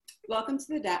Welcome to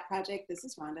the DAP Project. This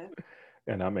is Rhonda.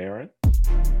 And I'm Aaron.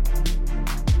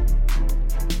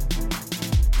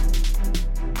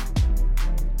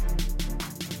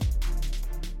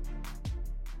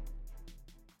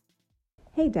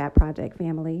 Hey DAP Project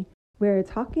family. We're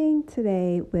talking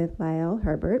today with Lael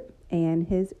Herbert and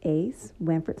his ace,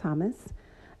 Winfred Thomas.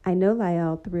 I know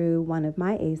Lael through one of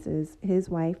my aces, his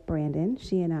wife, Brandon.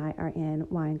 She and I are in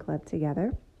wine club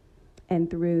together. And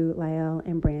through Lael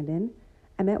and Brandon,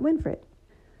 I met Winfred.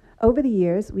 Over the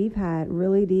years, we've had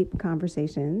really deep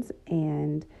conversations,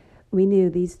 and we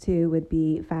knew these two would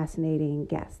be fascinating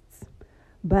guests.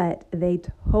 But they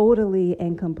totally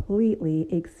and completely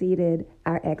exceeded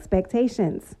our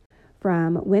expectations.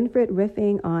 From Winfred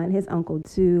riffing on his uncle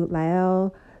to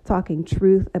Lael talking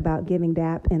truth about giving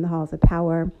DAP in the halls of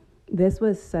power, this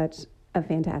was such a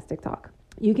fantastic talk.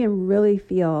 You can really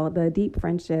feel the deep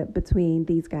friendship between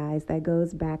these guys that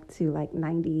goes back to like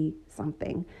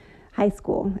 90-something, high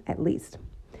school at least.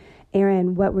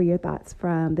 Aaron, what were your thoughts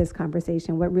from this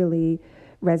conversation? What really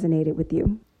resonated with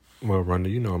you? Well,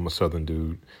 Rhonda, you know I'm a Southern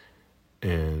dude,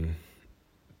 and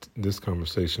this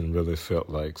conversation really felt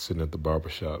like sitting at the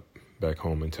barbershop back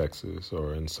home in Texas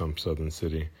or in some Southern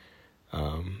city.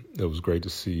 It was great to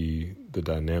see the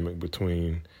dynamic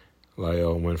between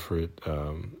Lael and Winfred.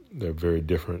 They're very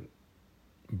different,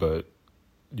 but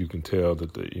you can tell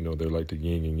that they're like the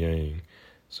yin and yang.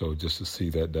 So just to see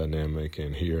that dynamic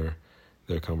and hear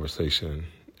their conversation,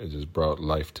 it just brought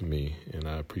life to me, and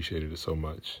I appreciated it so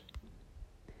much.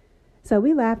 So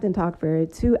we laughed and talked for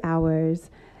 2 hours,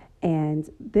 and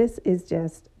this is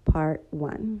just part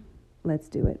one. Let's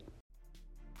do it.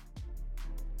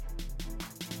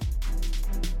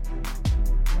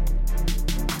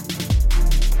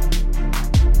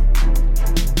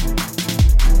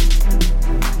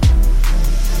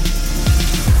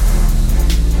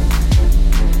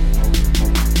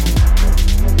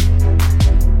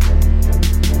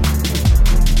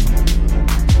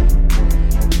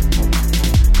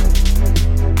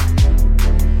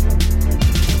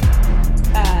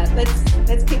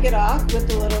 Let's kick it off with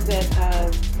a little bit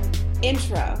of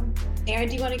intro. Aaron,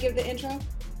 do you want to give the intro?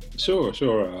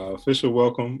 Sure. Official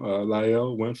welcome,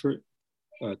 Lael, Winfred,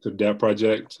 to the DAP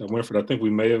Project. Winfred, I think we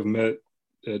may have met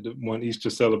at one Easter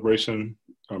celebration,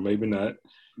 or maybe not.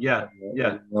 Yeah.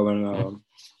 Ellen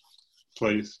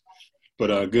place.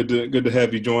 But good to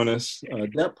have you join us.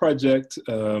 DAP Project,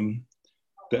 the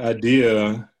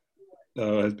idea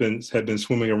had been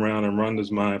swimming around in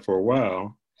Rhonda's mind for a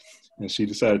while. And she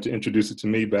decided to introduce it to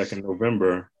me back in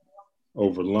November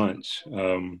over lunch.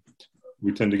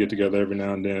 We tend to get together every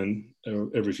now and then,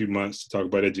 every few months, to talk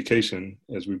about education,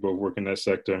 as we both work in that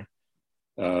sector.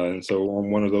 And so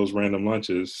on one of those random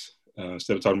lunches,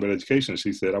 instead of talking about education,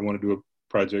 she said, I want to do a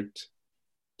project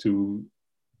to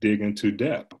dig into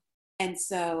DAP. And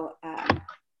so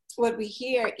what we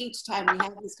hear each time we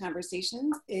have these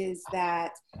conversations is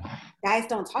that guys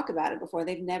don't talk about it before.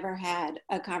 They've never had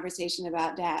a conversation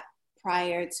about DAP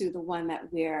prior to the one that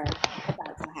we're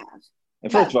about to have.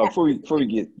 And first of all, before we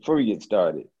get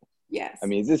started, yes. I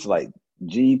mean, is this like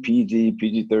G, PG,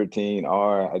 PG-13,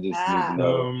 R? I just need to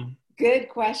know. Good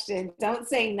question. Don't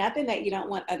say nothing that you don't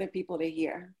want other people to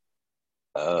hear.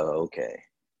 Oh, okay.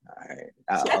 All right.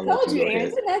 I told you,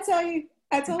 Aaron. Didn't I tell you?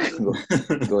 I told you.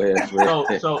 Go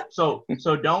ahead.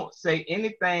 So don't say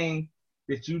anything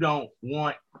that you don't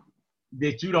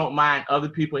mind other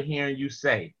people hearing you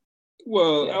say.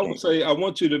 Well, I would say I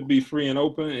want you to be free and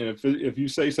open, and if you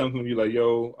say something you're like,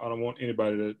 yo, I don't want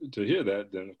anybody to hear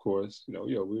that, then of course,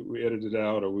 we edit it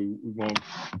out, or we won't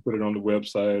put it on the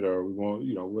website, or we won't,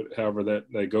 however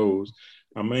that goes.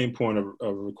 Our main point of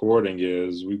recording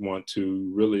is we want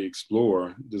to really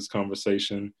explore this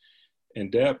conversation,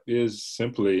 and DAP is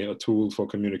simply a tool for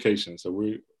communication. So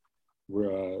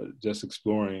we're just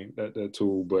exploring that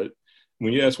tool, but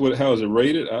when you ask how is it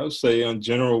rated, I would say in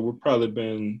general, we've probably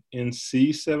been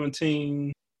NC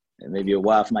 17. And maybe a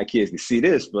while for my kids to see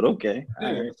this, but okay.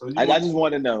 Yeah, right. so I just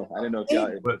want to know. I don't know if y'all.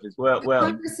 The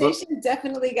conversation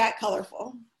definitely got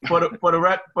colorful. For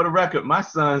the record, my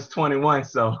son's 21,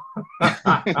 so.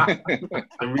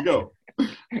 There we go.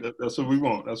 That's what we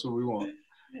want.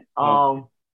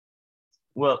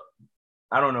 Well,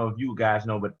 I don't know if you guys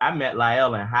know, but I met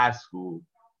Lael in high school,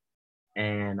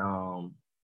 and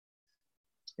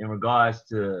in regards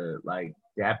to like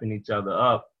dapping each other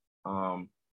up,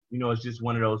 it's just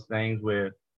one of those things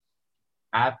where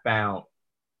I found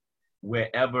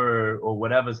wherever or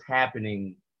whatever's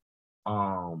happening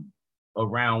around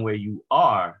where you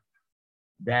are,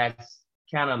 that's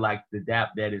kind of like the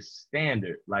dap that is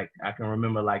standard. Like I can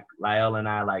remember like Lael and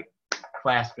I like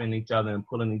clasping each other and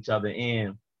pulling each other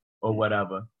in or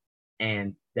whatever.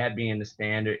 and that being the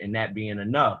standard and that being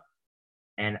enough.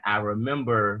 And I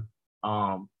remember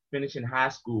finishing high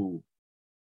school,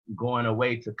 going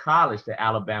away to college to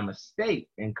Alabama State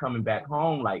and coming back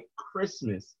home like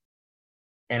Christmas.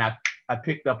 And I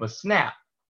picked up a snap.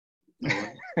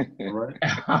 Right.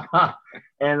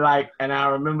 and I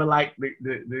remember like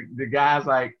the guys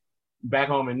like back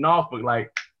home in Norfolk,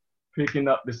 like picking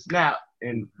up the snap.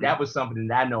 And that was something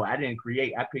that I know I didn't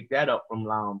create. I picked that up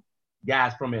from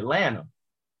guys from Atlanta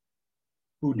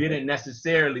who didn't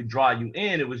necessarily draw you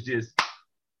in. It was just,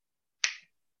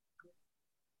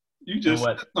 you just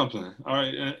said something. All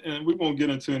right, and we won't get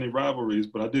into any rivalries,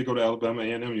 but I did go to Alabama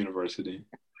A&M University.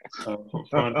 But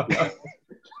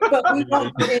we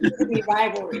won't get into the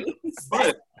rivalries.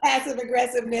 But passive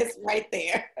aggressiveness right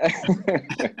there.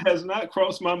 Has not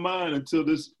crossed my mind until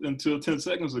 10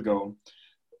 seconds ago,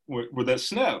 with that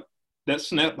snap. That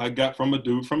snap I got from a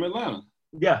dude from Atlanta.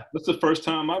 Yeah, that's the first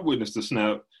time I witnessed a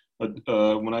snap.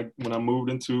 When I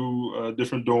moved into a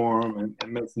different dorm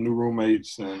and met some new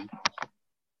roommates and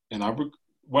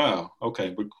wow,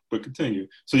 okay, but continue.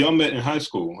 So y'all met in high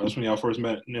school. That's when y'all first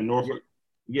met in Norfolk.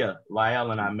 Yeah, Lael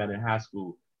and I met in high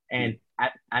school, and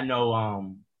I know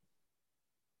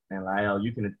and Lael,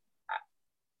 you can.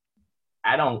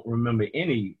 I don't remember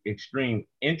any extreme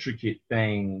intricate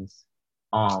things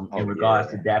in regards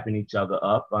to dapping each other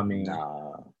up. I mean,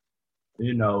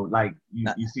 you know, like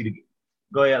you see the.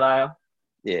 Go ahead, Lael.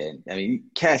 Yeah, I mean,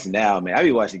 cats now, man. I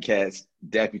be watching cats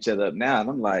dap each other up now, and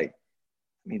I'm like,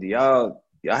 I mean, do y'all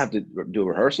have to do a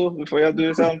rehearsal before y'all do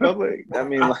this out in public? I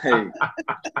mean, like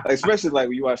especially like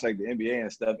when you watch like the NBA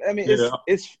and stuff. I mean,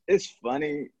 it's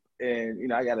funny, and you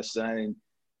know, I got a son, and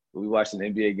we watch the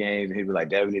NBA games, and he'd be like,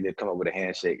 "Dad, we need to come up with a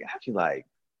handshake." And I'd be like,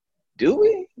 "Do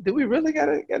we? Do we really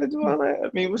gotta do all that? I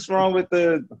mean, what's wrong with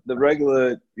the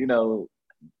regular, you know,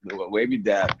 wavy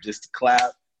dap, just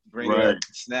clap, bring up,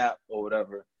 snap, or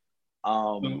whatever?"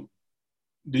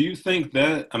 Do you think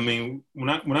that? I mean, when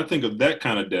I think of that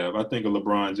kind of dap, I think of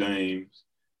LeBron James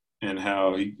and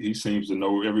how he seems to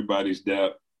know everybody's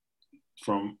dap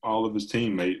from all of his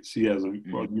teammates. He has a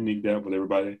unique dap with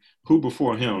everybody. Who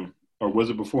before him, or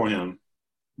was it before him,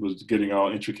 was getting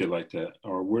all intricate like that?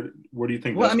 Or where do you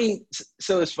think? Well, I mean,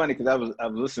 so it's funny because I was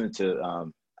listening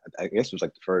to I guess it was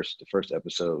like the first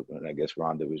episode, and I guess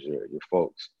Rhonda was your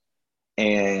folks,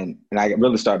 and I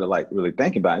really started like really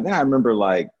thinking about it. And then I remember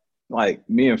like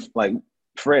me and like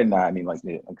Fred and I mean, like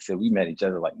I said, we met each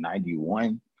other like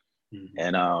 91.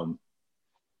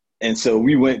 And so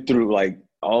we went through like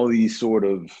all these sort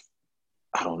of,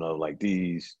 I don't know, like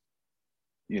these,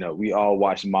 you know, we all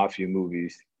watched mafia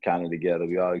movies kind of together.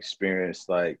 We all experienced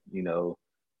like, you know,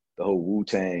 the whole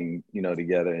Wu-Tang, you know,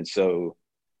 together. And so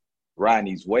riding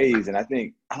these waves, and I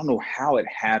don't know how it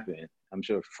happened. I'm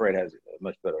sure Fred has a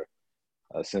much better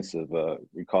sense of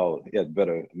recall. He has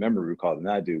better memory recall than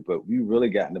I do, but we really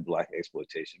got into Black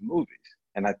exploitation movies.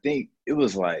 And I think it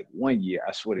was like one year,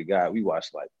 I swear to God, we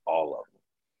watched like all of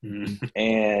them.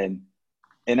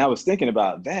 And I was thinking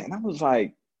about that, and I was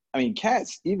like, I mean,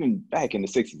 cats, even back in the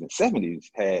 60s and 70s,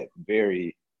 had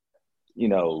very, you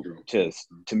know, just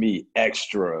to me,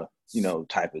 extra, you know,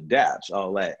 type of daps,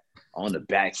 all that on the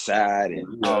backside,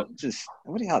 and just,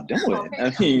 what are y'all doing?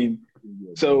 I mean,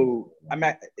 so I'm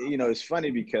at, you know, it's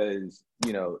funny because,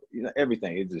 you know,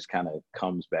 everything, it just kind of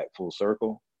comes back full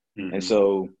circle. And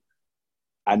so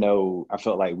I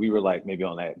felt like we were like maybe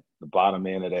on the bottom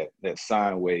end of that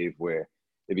sine wave where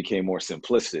it became more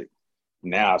simplistic.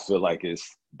 Now I feel like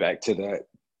it's back to that,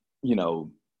 you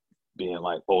know, being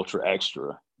like ultra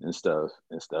extra and stuff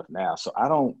now. So I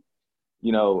don't,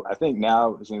 you know, I think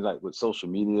now it seems like with social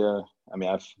media, I mean,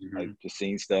 I've like just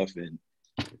seen stuff and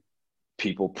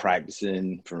people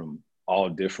practicing from all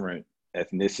different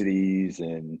ethnicities,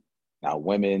 and now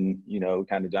women, you know,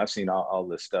 kind of, I've seen all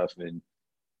this stuff, and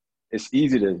it's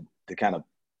easy to kind of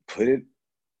put it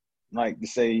like to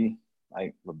say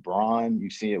like LeBron, you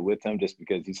see it with him just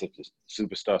because he's such a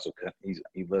superstar. So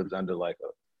he lives under like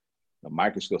a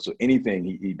microscope. So anything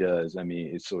he does, I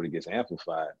mean, it sort of gets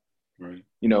amplified, right?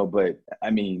 You know, but I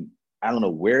mean, I don't know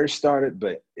where it started,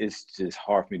 but it's just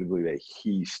hard for me to believe that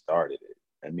he started it.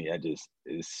 I mean, I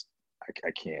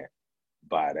can't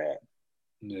buy that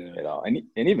at all. And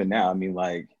even now, I mean,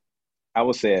 like I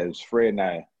would say as Fred and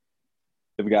I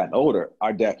have gotten older,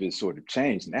 our dap is sort of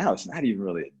changed. Now it's not even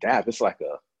really a dap. It's like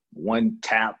a one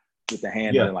tap with the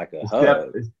hand and like a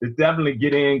hug. It's definitely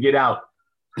get in, get out.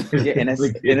 Yeah, and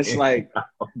it's like,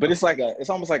 but it's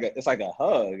almost like a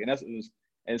hug,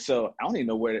 and so I don't even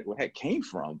know where that came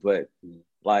from, but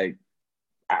like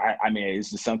I mean,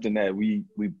 it's just something that we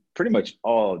pretty much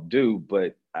all do,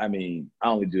 but I mean, I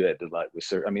only do that to like with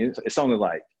certain. I mean, it's only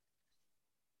like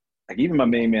like even my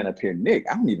main man up here, Nick,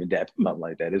 I don't even dap him up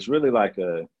like that. It's really like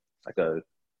a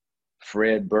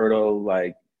Fred Berto,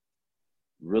 like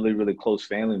really, really close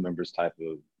family members type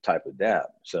of dap.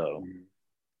 So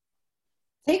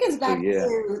take us back yeah.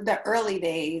 to the early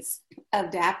days of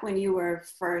dap when you were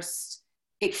first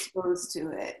exposed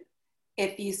to it.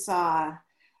 If you saw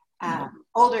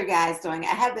older guys doing it.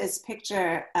 I have this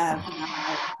picture of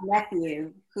my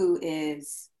nephew who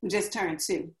just turned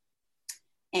 2.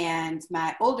 And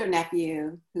my older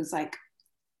nephew, who's like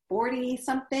 40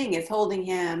 something, is holding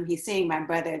him. He's seeing my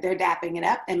brother. They're dapping it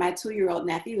up. And my 2-year-old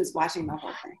nephew is watching the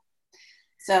whole thing.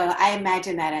 So I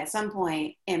imagine that at some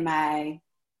point in my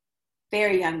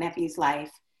very young nephew's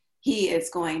life, he is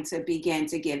going to begin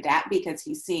to give dap because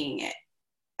he's seeing it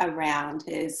around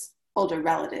his older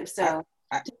relatives. So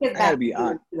I gotta be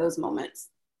honest. Those moments.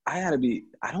 I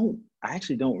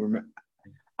actually don't remember.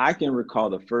 I can recall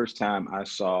the first time I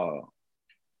saw,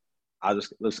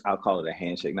 I'll call it a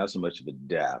handshake, not so much of a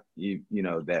dap, you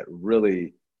know, that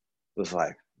really was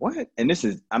like, what? And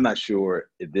I'm not sure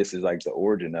if this is like the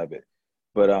origin of it,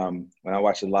 but when I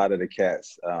watch a lot of the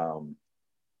cats,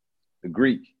 the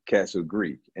Greek cats are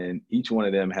Greek, and each one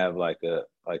of them have like a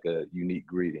unique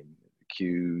greeting, the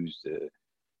Q's, the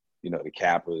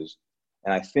Kappas.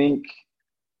 And I think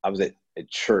I was at a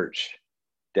church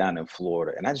down in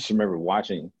Florida, and I just remember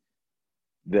watching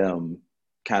them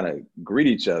kind of greet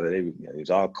each other. They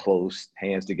was all close,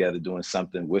 hands together, doing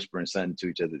something, whispering something to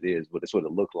each other's ears. But it's what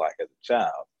it looked like as a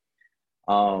child.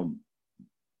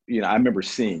 I remember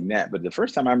seeing that. But the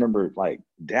first time I remember like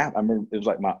dap, I remember it was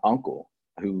like my uncle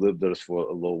who lived with us for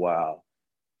a little while.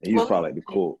 And he was probably like the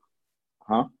cool,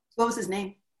 huh? What was his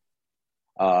name?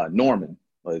 Norman.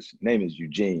 Well, his name is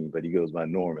Eugene, but he goes by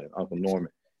Norman, Uncle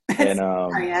Norman. And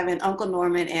I have an Uncle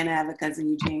Norman and I have a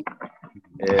cousin Eugene.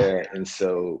 Yeah, and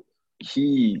so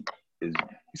he's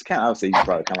kind of, I would say he's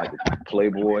probably kind of like a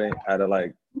playboy out of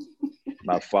like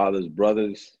my father's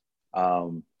brothers.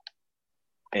 And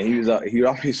he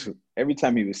always, every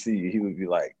time he would see you, he would be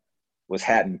like, "What's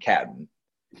happening, Captain?"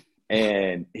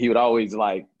 And he would always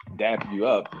like dap you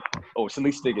up, or at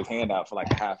least stick his hand out for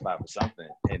like a high five or something.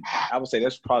 And I would say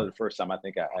that's probably the first time I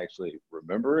think I actually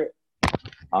remember it.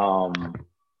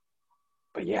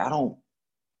 But yeah,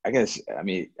 asking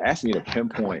me to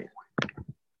pinpoint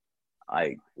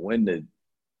like when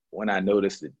I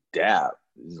noticed the dap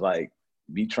is like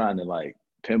me trying to like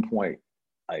pinpoint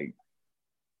like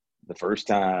the first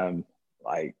time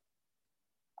like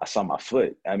I saw my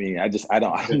foot. I mean, I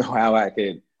don't know how I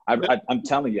could. I'm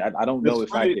telling you, I don't know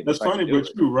if I could. That's funny, but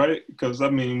true, right? Because I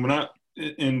mean,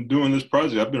 in doing this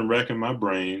project, I've been racking my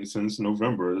brain since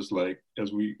November. It's like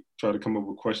as we try to come up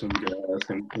with questions we can ask,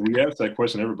 and we ask that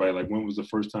question to everybody, like, when was the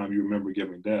first time you remember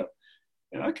giving dap?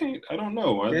 And I don't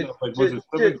know. Was it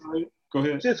 7th grade? Go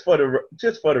ahead. Just for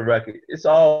the record, it's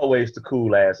always the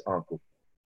cool ass uncle.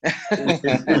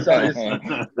 It's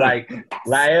like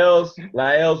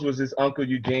Lael's was his Uncle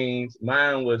Eugene's.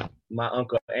 Mine was my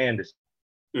Uncle Anderson.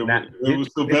 It was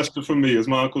Sylvester for me. It's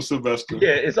my Uncle Sylvester.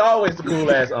 Yeah, it's always the cool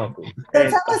ass uncle. So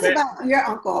tell us about your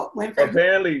uncle, Winfred.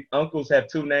 Apparently, uncles have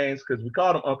 2 names because we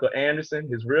called him Uncle Anderson.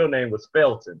 His real name was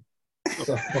Felton.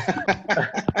 So,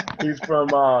 he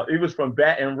was from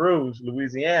Baton Rouge,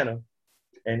 Louisiana,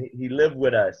 and he lived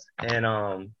with us. And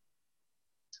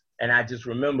I just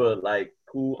remember like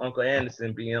cool Uncle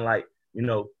Anderson being like,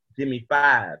 give me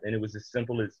 5, and it was as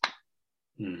simple as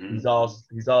he's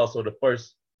also the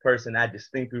first person I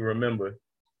distinctly remember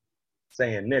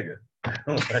saying nigga.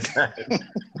 That's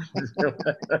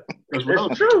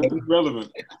relevant. True. That's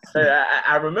relevant.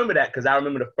 I remember that because I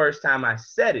remember the first time I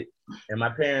said it, and my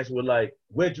parents were like,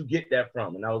 "Where'd you get that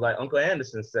from?" And I was like, "Uncle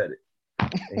Anderson said it."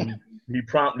 And he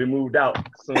promptly moved out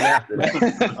soon after that.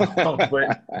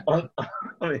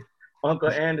 But Uncle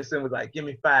Anderson was like, "Give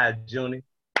me 5, Junie,"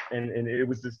 and it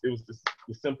was the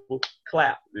simple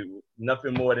clap. It was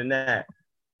nothing more than that.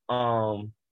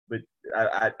 But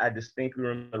I distinctly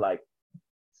remember like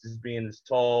just being this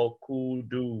tall, cool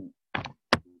dude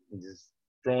and just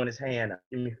throwing his hand up,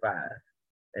 give me 5.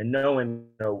 And knowing,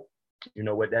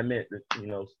 what that meant,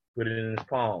 put it in his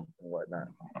palm and whatnot.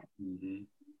 Mm-hmm.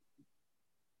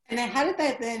 And then how did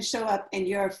that then show up in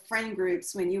your friend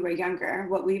groups when you were younger?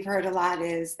 What we've heard a lot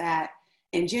is that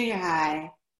in junior high,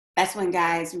 that's when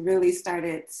guys really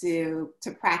started to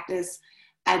practice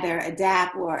either a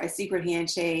dap or a secret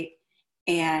handshake.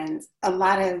 And a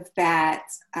lot of that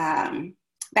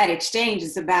exchange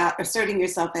is about asserting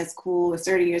yourself as cool,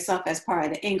 asserting yourself as part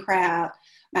of the in crowd.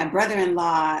 My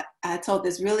brother-in-law told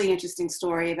this really interesting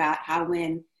story about how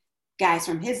when guys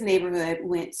from his neighborhood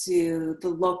went to the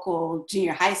local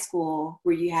junior high school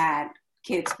where you had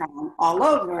kids from all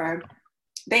over,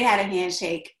 they had a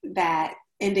handshake that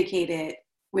indicated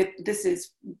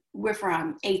we're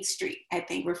from 8th Street. I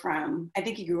think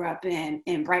he grew up in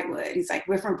Brightwood. He's like,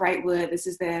 we're from Brightwood. This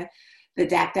is the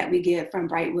dap that we give from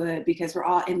Brightwood because we're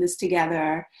all in this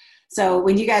together. So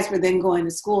when you guys were then going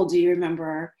to school, do you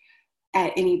remember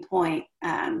at any point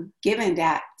giving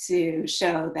dap to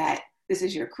show that this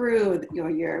is your crew or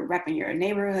you're repping your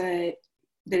neighborhood?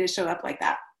 Did it show up like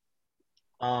that?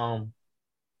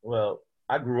 Well,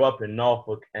 I grew up in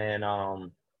Norfolk,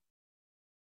 and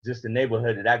just the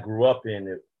neighborhood that I grew up in,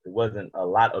 it wasn't a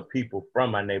lot of people from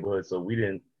my neighborhood, so we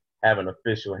didn't have an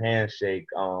official handshake,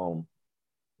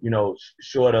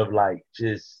 short of like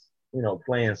just,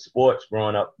 playing sports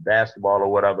growing up, basketball or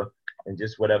whatever, and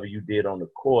just whatever you did on the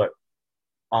court.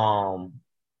 I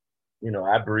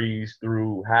breezed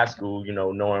through high school,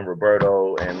 knowing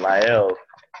Roberto and Lael,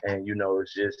 and,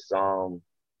 it's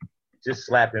just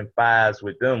slapping fives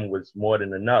with them was more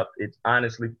than enough. It's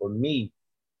honestly, for me,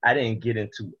 I didn't get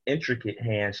into intricate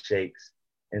handshakes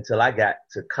until I got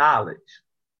to college.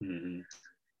 Mm-hmm.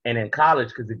 And in college,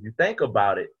 because if you think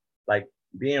about it, like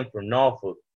being from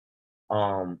Norfolk,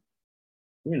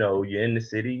 you're in the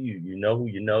city, you know who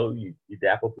you know, you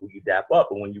dap up who you dap up.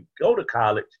 But when you go to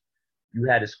college, you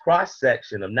had this cross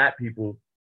section of not people,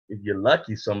 if you're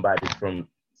lucky, somebody's from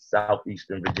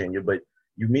Southeastern Virginia, but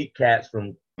you meet cats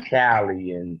from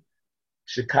Cali and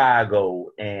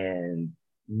Chicago and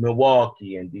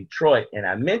Milwaukee and Detroit. And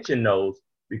I mention those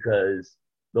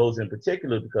in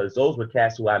particular because those were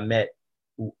cats who I met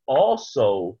who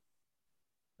also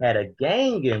had a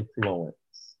gang influence.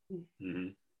 Mm-hmm.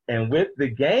 And with the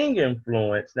gang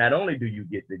influence, not only do you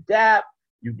get the dap,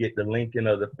 you get the linking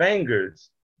of the fingers.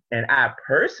 And I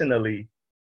personally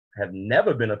have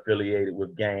never been affiliated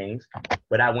with gangs,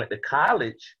 but I went to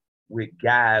college with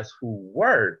guys who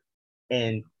were.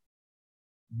 And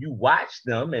you watch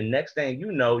them, and next thing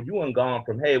you know, you ain't gone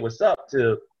from, hey, what's up,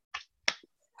 to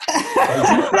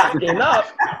you rocking up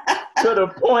to the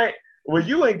point where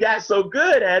you ain't got so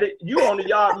good at it, you on the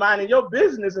yard minding your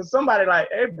business, and somebody like,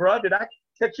 hey, bro, did I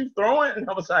catch you throwing? And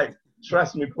I was like,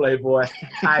 trust me, Playboy,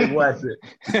 I wasn't.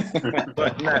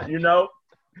 But not,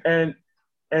 and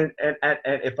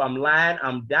if I'm lying,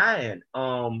 I'm dying.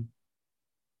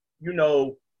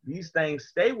 These things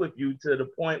stay with you to the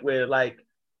point where, like,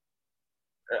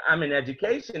 I'm in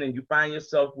education and you find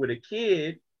yourself with a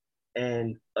kid,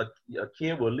 and a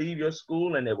kid will leave your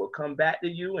school and they will come back to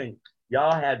you, and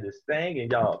y'all have this thing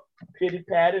and y'all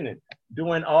pity-patting and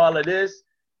doing all of this.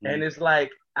 Mm-hmm. And it's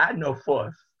like, I know for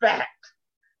a fact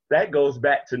that goes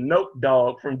back to Note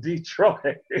Dogg from Detroit.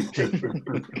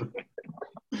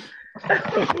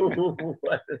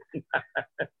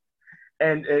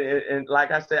 And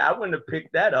like I said, I wouldn't have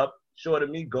picked that up short of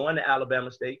me going to Alabama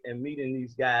State and meeting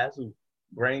these guys who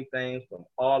bring things from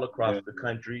all across the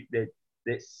country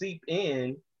that seep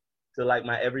in to like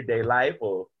my everyday life,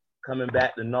 or coming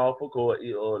back to Norfolk, or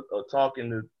talking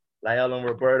to Lael and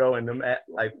Roberto and them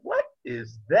like, what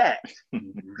is that?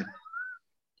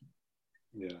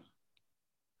 Yeah.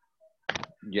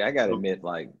 Yeah, I gotta admit,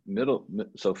 like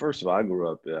so first of all, I grew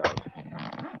up,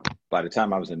 by the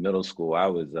time I was in middle school, I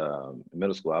was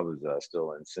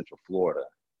still in Central Florida.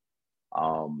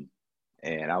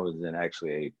 And I was in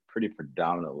actually a pretty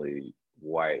predominantly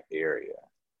white area.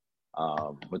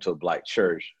 Went to a black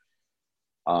church,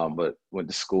 but went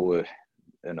to school lived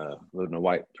in a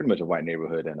pretty much a white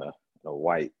neighborhood in a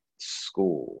white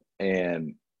school.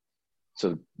 And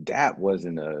so that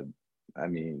wasn't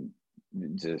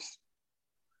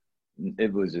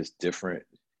it was just different,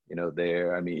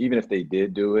 there. I mean, even if they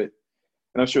did do it,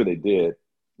 and I'm sure they did,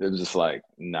 it was just like,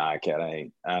 nah, cat,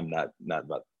 I'm not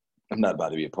about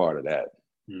to be a part of that.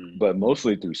 Mm. But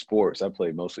mostly through sports, I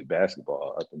played mostly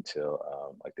basketball up until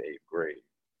like the 8th grade,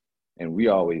 and we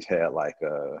always had like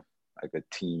a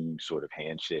team sort of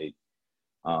handshake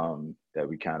that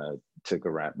we kind of took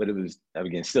around. But it was,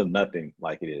 again, still nothing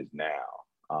like it is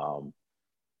now.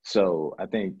 So I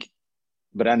think,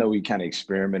 but I know we kind of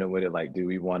experimented with it. Like, do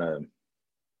we want to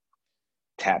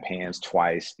tap hands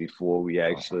twice before we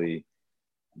actually?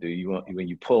 Do you want, when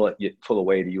you pull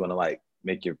away, do you want to like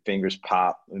make your fingers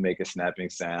pop and make a snapping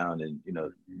sound, and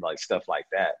like stuff like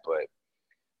that? But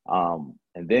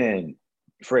and then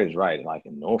Fred's right. Like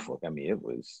in Norfolk, I mean, it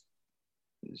was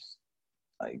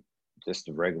like just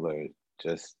a regular,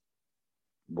 just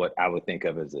what I would think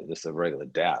of as just a regular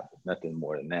dap, nothing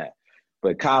more than that.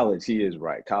 But college, he is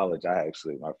right. College,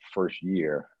 my first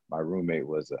year, my roommate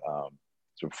was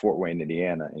from Fort Wayne,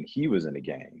 Indiana, and he was in a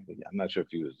gang. I'm not sure if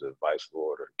he was a Vice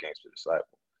Lord or a Gangster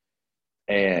Disciple.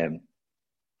 And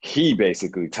he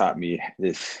basically taught me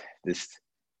this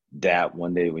dap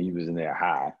one day when he was in there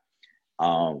high.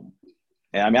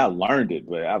 And I mean, I learned it,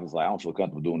 but I was like, I don't feel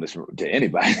comfortable doing this to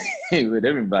anybody, with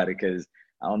everybody, because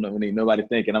I don't need nobody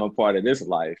thinking I'm a part of this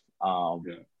life.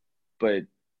 But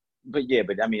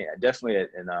I mean, definitely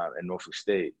in Norfolk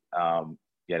State,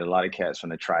 you had a lot of cats from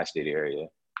the tri-state area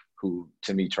who,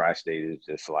 to me, tri-state is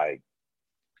just like,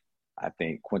 I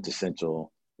think,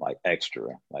 quintessential, like extra,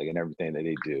 like in everything that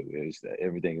they do. Is that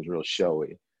everything is real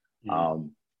showy.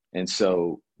 And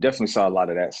so definitely saw a lot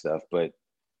of that stuff. But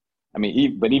I mean,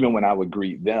 even when I would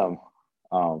greet them,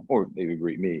 or they would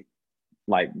greet me,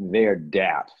 like their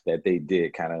dap that they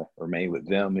did kind of remain with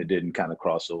them. It didn't kind of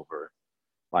cross over,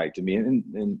 like, to me,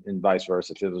 and vice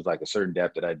versa. If it was like a certain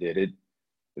dap that I did,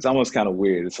 it's almost kind of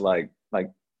weird. It's like I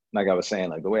was saying,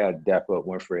 like the way I dap up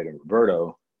Winfred and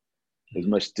Roberto is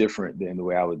much different than the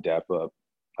way I would dap up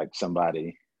like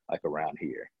somebody like around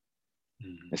here.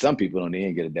 And some people don't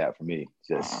even get a dap from me.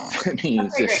 Just, I mean,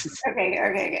 it's just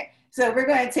okay. So we're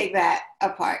going to take that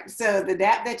apart. So the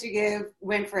dap that you give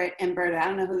Winfred and Berto, I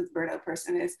don't know who this Berto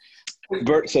person is.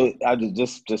 So I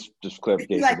just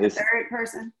clarification. He's like the third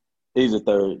person? He's a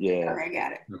third, yeah. Okay,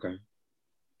 got it. Okay.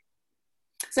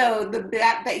 So the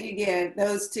dap that you give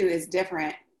those two is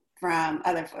different from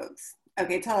other folks.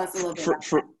 Okay, tell us a little bit about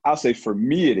that. I'll say for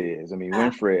me it is. I mean,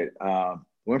 Winfred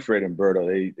and Berto,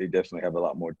 they definitely have a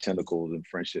lot more tentacles and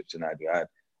friendships than I do.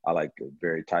 I like a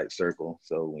very tight circle.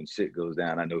 So when shit goes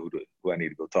down, I know who I need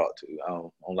to go talk to. I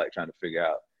don't like trying to figure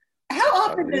out.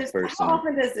 How often does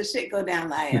the shit go down,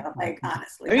 Lael? Like,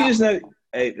 honestly. I mean,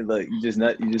 hey, look, you just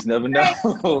never know.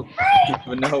 You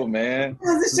never know, man.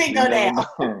 How does the shit go down?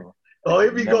 Oh,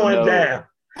 it be going down.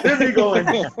 It be going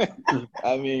down.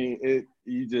 I mean,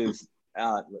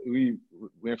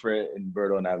 Winfred and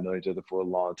Berto and I have known each other for a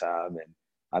long time, and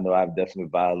I know I've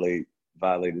definitely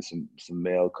violated some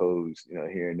male codes,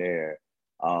 here and there,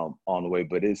 on the way.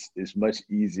 But it's much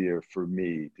easier for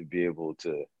me to be able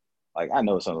to, like, I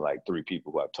know something like 3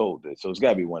 people who I've told this, so it's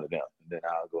got to be one of them. And then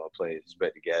I'll go and play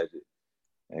Inspect the Gadget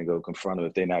and go confront them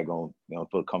if they're not going to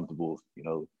feel comfortable,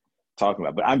 talking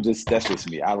about. But that's just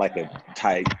me. I like a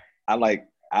tight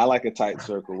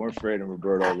circle. Winfred and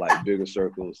Roberto like bigger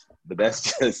circles, but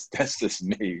that's just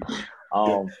me.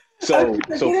 So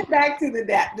get it back to the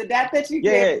dap that you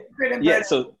get.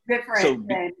 So different. So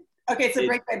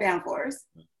break that down for us.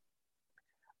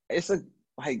 It's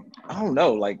I don't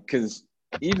know, because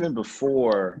even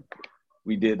before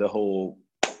we did the whole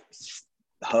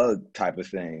hug type of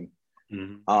thing,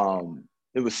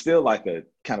 it was still like a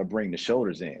kind of bring the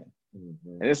shoulders in,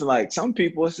 and it's like some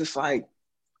people, it's just like,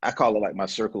 I call it like my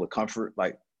circle of comfort.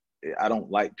 Like, I don't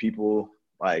like people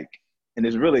and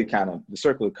it's really kind of the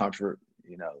circle of comfort,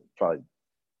 probably,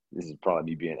 this is probably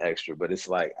me being extra, but it's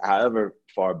like however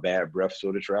far bad breath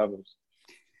sort of travels.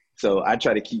 So I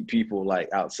try to keep people like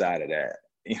outside of that,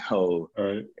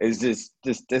 Right. It's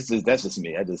that's just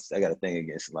me. I got a thing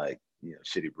against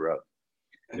shitty breath.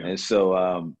 Yeah. And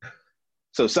so,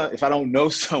 if I don't know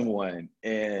someone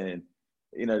and,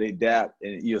 they dap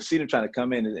and you'll see them trying to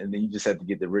come in and then you just have to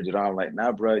get the rigid arm, like,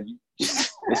 nah, bro, it's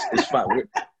fine.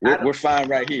 We're fine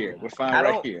right here. We're fine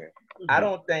right here. I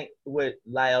don't think what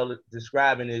Lael is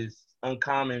describing is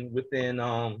uncommon within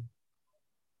of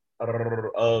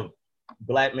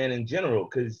Black men in general,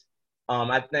 because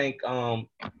I think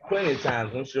plenty of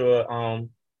times, I'm sure,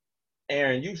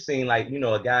 Aaron, you've seen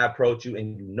a guy approach you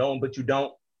and you know him, but you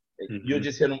don't. You'll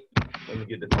just hit him. Let me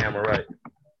get the camera right.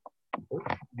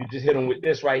 You just hit him with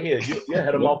this right here. You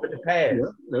hit him off at the pass.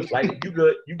 Like, you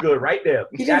good right there.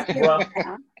 You got you, bro.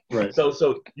 Right.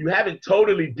 So you haven't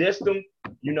totally dissed them.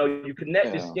 You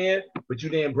connect the skin, but you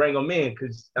didn't bring them in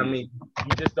because, I mean,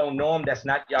 you just don't know them. That's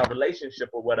not your relationship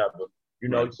or whatever.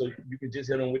 So you can just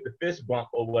hit them with the fist bump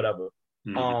or whatever.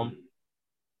 And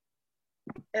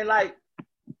like,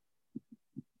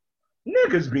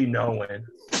 niggas be knowing.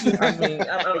 I mean,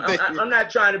 I'm not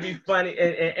trying to be funny,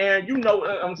 and Aaron,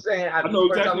 I'm saying. I know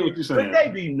exactly what you're saying. But they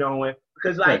be knowing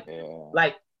because, like,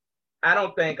 I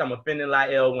don't think I'm offending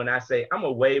Lael when I say I'm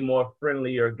a way more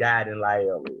friendlier guy than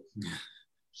Lael is.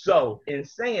 So in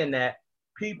saying that,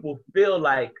 people feel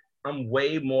like I'm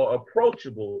way more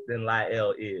approachable than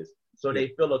Lael is. So they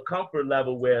feel a comfort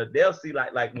level where they'll see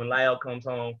like when Lael comes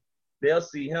home, they'll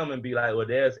see him and be like, well,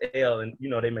 there's L, and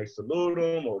they may salute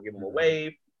him or give him a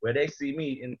wave. Where they see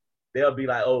me and they'll be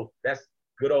like, oh, that's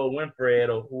good old Winfred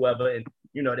or whoever, and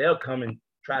they'll come and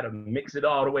try to mix it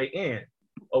all the way in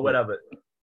or whatever.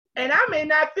 And I may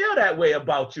not feel that way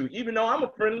about you, even though I'm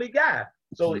a friendly guy.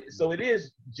 So it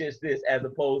is just this, as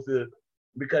opposed to,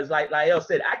 because like Lael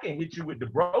said, I can hit you with the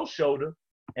bro shoulder,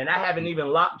 and I haven't even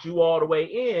locked you all the way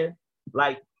in,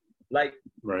 like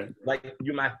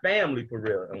you're my family for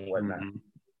real and whatnot.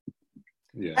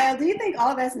 Yeah. Do you think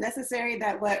all that's necessary,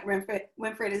 that what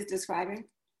Winfred is describing?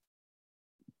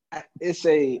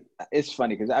 It's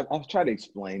funny because I've tried to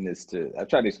explain this to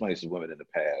women in the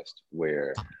past,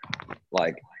 where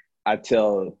like I've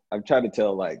tried to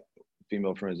tell like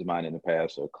female friends of mine in the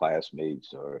past, or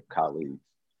classmates or colleagues,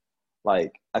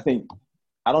 like I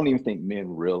don't even think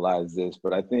men realize this,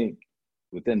 but I think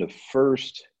within the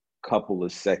first couple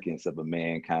of seconds of a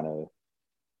man kind of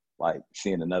like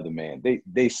seeing another man,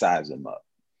 they size him up.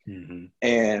 Mm-hmm.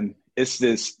 And it's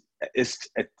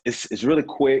really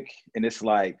quick, and it's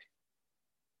like,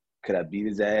 could I beat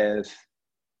his ass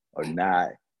or not?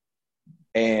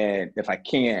 And if I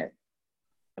can't,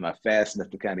 am I fast enough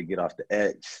to kind of get off the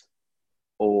X?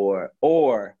 Or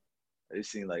it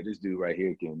seems like this dude right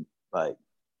here can, like,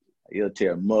 he'll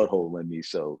tear a mud hole in me.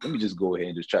 So let me just go ahead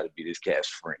and just try to be this cat's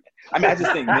friend. I mean, I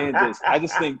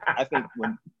think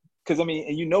when, because I mean,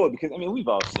 and you know it, because I mean, we've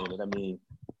all seen it.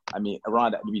 I mean,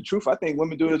 around that, to be truthful, I think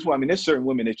women do it as well. I mean, there's certain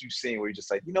women that you've seen where you're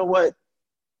just like, you know what?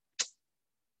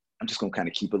 I'm just gonna kind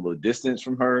of keep a little distance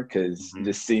from her, because it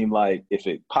just seemed like if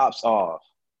it pops off,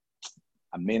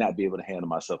 I may not be able to handle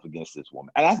myself against this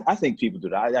woman. And I think people do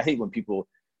that. I hate when people,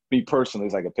 me personally,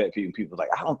 it's like a pet peeve, and people are like,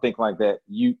 I don't think like that.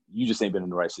 You just ain't been in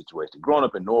the right situation. Growing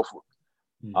up in Norfolk,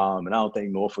 and I don't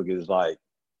think Norfolk is like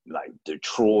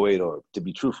Detroit, or, to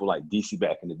be truthful, like DC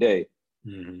back in the day.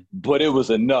 But it was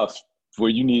enough where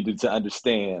you needed to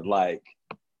understand, like,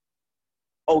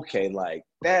 okay, like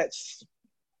that's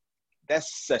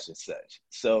such and such.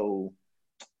 So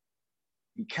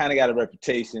he kind of got a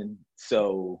reputation.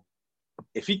 So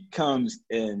if he comes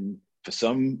in for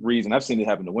some reason, I've seen it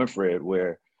happen to Winfred,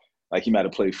 where like he might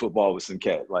have played football with some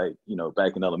cat, like, you know,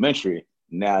 back in elementary.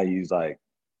 Now he's like,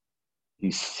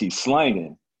 he's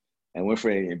slanging, and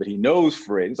Winfred, but he knows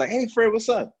Fred. He's like, hey, Fred, what's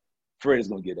up? Fred is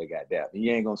gonna get that guy down. He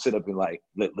ain't gonna sit up and like,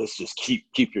 let's just keep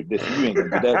your distance. You ain't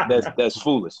gonna do that. That's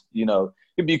foolish, you know,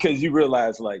 because you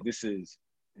realize like this is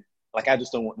like, I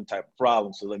just don't want the type of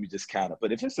problem. So let me just kind of.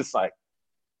 But if it's just like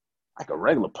a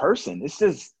regular person, it's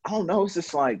just, I don't know. It's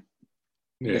just like,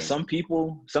 there's some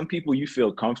people you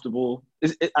feel comfortable.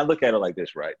 I look at it like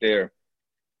this, right? There's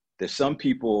some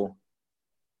people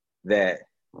that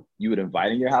you would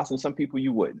invite in your house, and some people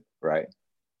you wouldn't, right?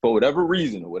 For whatever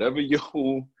reason, or whatever your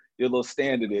little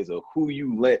standard is, or who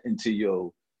you let into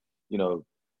your, you know,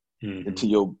 into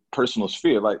your personal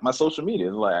sphere. Like my social media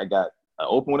is like, I got an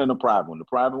open one and a private one. The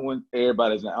private one,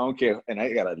 everybody's, I don't care. And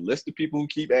I got a list of people who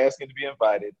keep asking to be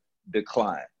invited,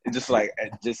 decline. It's just like,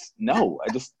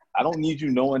 I don't need you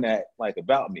knowing that, like,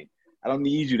 about me. I don't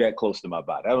need you that close to my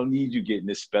body. I don't need you getting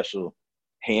this special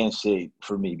handshake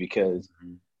for me, because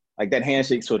like that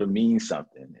handshake sort of means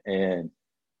something. And,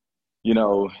 you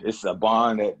know, it's a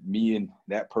bond that me and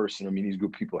that person, I mean, these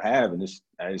group of people have, and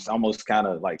it's almost kind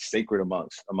of like sacred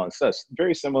amongst us.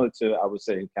 Very similar to, I would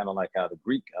say, kind of like how the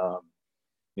Greek,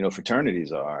 you know,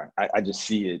 fraternities are. I just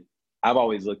see it. I've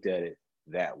always looked at it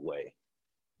that way.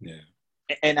 Yeah.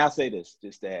 And I'll say this,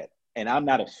 just that, and I'm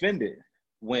not offended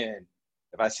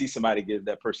if I see somebody give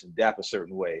that person dap a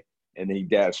certain way, and then he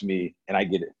daps me, and I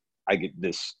get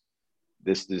this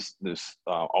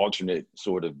alternate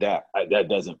sort of dap. That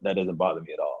doesn't bother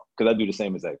me at all, because I do the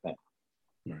same exact thing.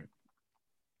 Right.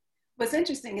 What's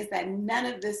interesting is that none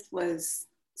of this was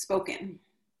spoken.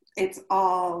 It's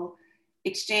all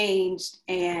exchanged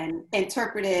and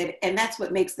interpreted, and that's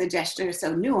what makes the gesture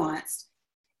so nuanced,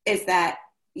 is that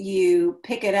you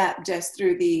pick it up just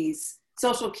through these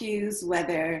social cues,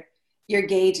 whether you're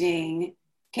gauging,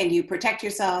 can you protect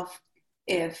yourself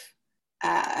if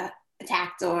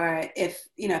attacked, or if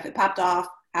it popped off,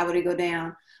 how would it go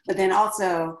down? But then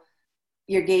also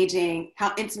you're gauging,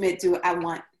 how intimate do I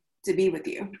want to be with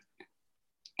you,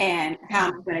 and how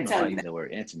I'm going to tell you the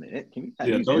word intimate. Can we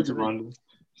use intimate?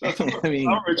 I mean,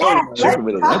 let's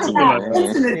talk about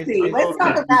intimacy. Let's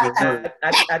talk about that.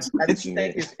 I just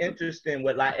think it's interesting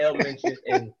what Lael mentioned,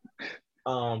 and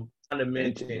trying to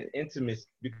mention intimacy,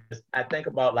 because I think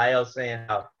about Lael saying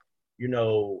how, you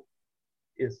know,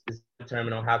 it's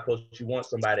determined on how close you want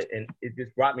somebody, and it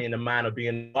just brought me in the mind of being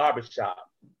in a barbershop,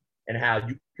 and how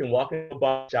you can walk in a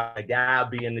barbershop, a guy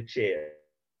will be in the chair.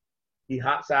 He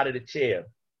hops out of the chair.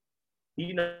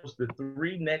 He knows the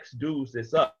three next dudes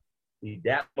that's up. He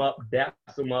daps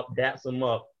them up.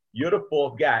 You're the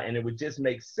fourth guy, and it would just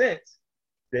make sense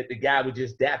that the guy would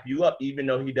just dap you up, even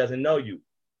though he doesn't know you.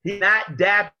 He's not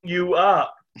dapping you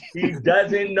up. He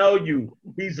doesn't know you.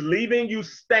 He's leaving you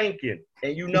stanking.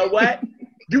 And you know what?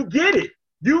 You get it.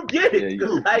 You get it. Yeah,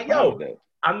 like, yo,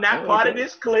 I'm not part of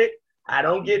this clique. I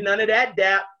don't get none of that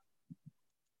dap.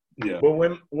 Yeah. But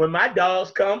when my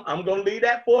dogs come, I'm gonna leave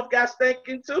that fourth guy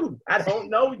stinking too. I don't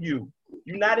know you.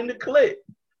 You're not in the clique,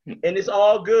 and it's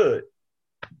all good.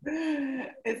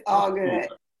 It's all good.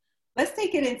 Let's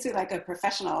take it into like a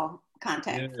professional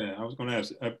context. Yeah, I was going to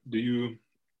ask, do you,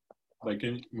 like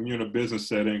when you're in a business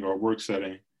setting or work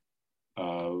setting,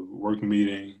 work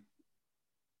meeting,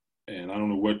 and I don't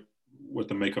know what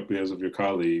the makeup is of your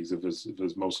colleagues, if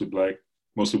it's mostly black,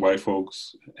 mostly white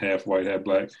folks, half white, half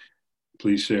black,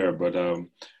 please share. But do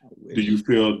you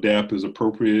feel DAP is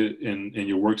appropriate in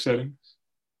your work settings?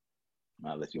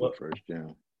 I'll let you go first,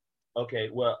 Jim. Okay,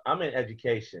 well, I'm in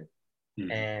education,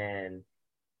 and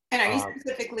are you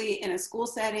specifically in a school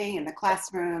setting, in the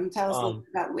classroom? Tell us a little bit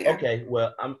about where. Okay,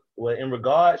 well, in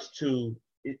regards to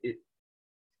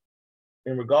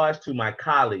my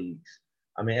colleagues,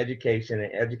 I'm in education,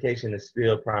 and education is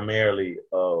still primarily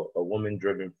a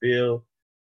woman-driven field.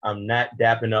 I'm not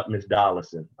dapping up Miss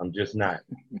Dollison. I'm just not.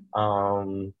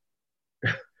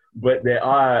 But there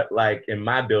are, like, in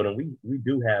my building, we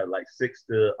do have like 6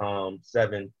 to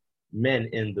 7 men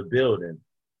in the building.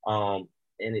 And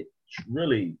it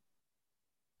really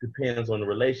depends on the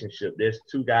relationship. There's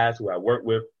 2 guys who I work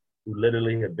with who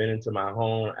literally have been into my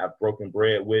home, I've broken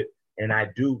bread with, and I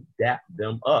do dap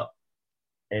them up.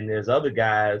 And there's other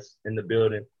guys in the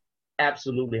building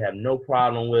absolutely have no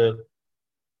problem with.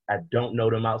 I don't know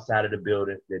them outside of the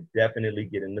building. They're definitely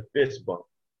getting the fist bump.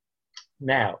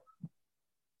 Now,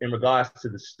 in regards to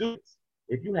the students,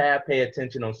 if you have paid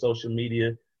attention on social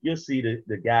media, you'll see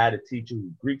the guy, the teacher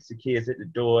who greets the kids at the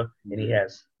door, and he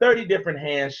has 30 different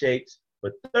handshakes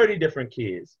for 30 different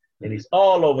kids, and he's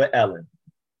all over Ellen.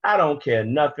 I don't care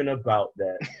nothing about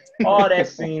that. All that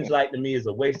seems like to me is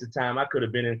a waste of time. I could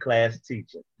have been in class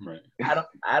teaching. Right.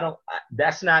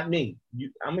 That's not me.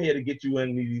 I'm here to get you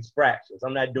in these fractions.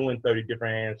 I'm not doing 30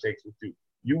 different handshakes with you.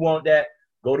 You want that?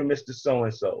 Go to Mr.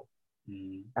 So-and-so.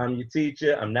 I'm your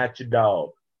teacher. I'm not your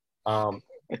dog. Now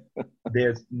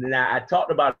I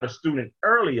talked about a student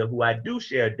earlier who I do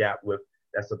share DAP with.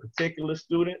 That's a particular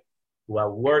student who I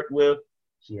worked with.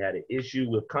 She had an issue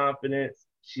with confidence.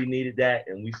 She needed that,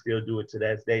 and we still do it to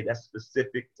this day. That's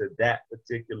specific to that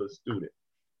particular student.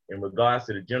 In regards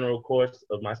to the general course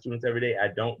of my students every day, I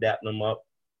don't dap them up,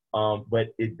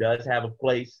 but it does have a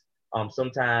place.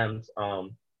 Sometimes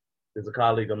there's a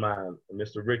colleague of mine,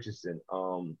 Mr. Richardson,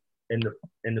 and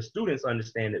the students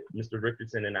understand that Mr.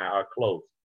 Richardson and I are close,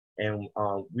 and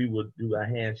we would do a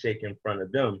handshake in front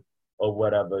of them or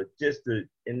whatever,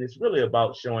 and it's really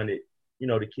about showing that,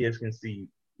 the kids can see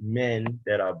men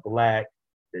that are black,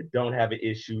 that don't have an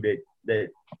issue, that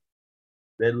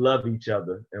love each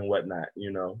other and whatnot,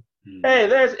 Hey,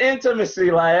 there's intimacy,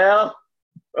 Lael.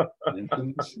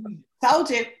 Told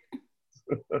you.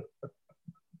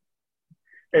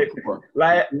 Hey,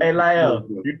 Lael,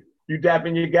 you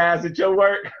dapping your guys at your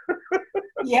work?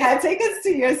 Yeah, take us to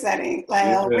your setting,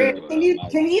 Lael. Can you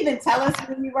even tell us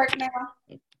where you work now?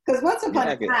 Because once upon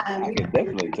a time, I can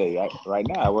definitely tell you. Right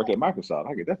now, I work at Microsoft.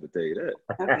 I can definitely tell you that.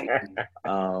 Okay.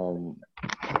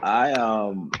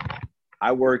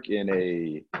 I work in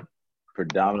a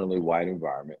predominantly white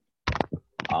environment,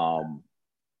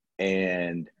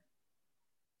 and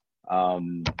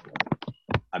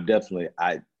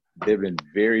there've been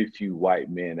very few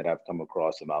white men that I've come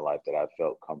across in my life that I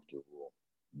felt comfortable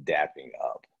dapping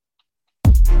up.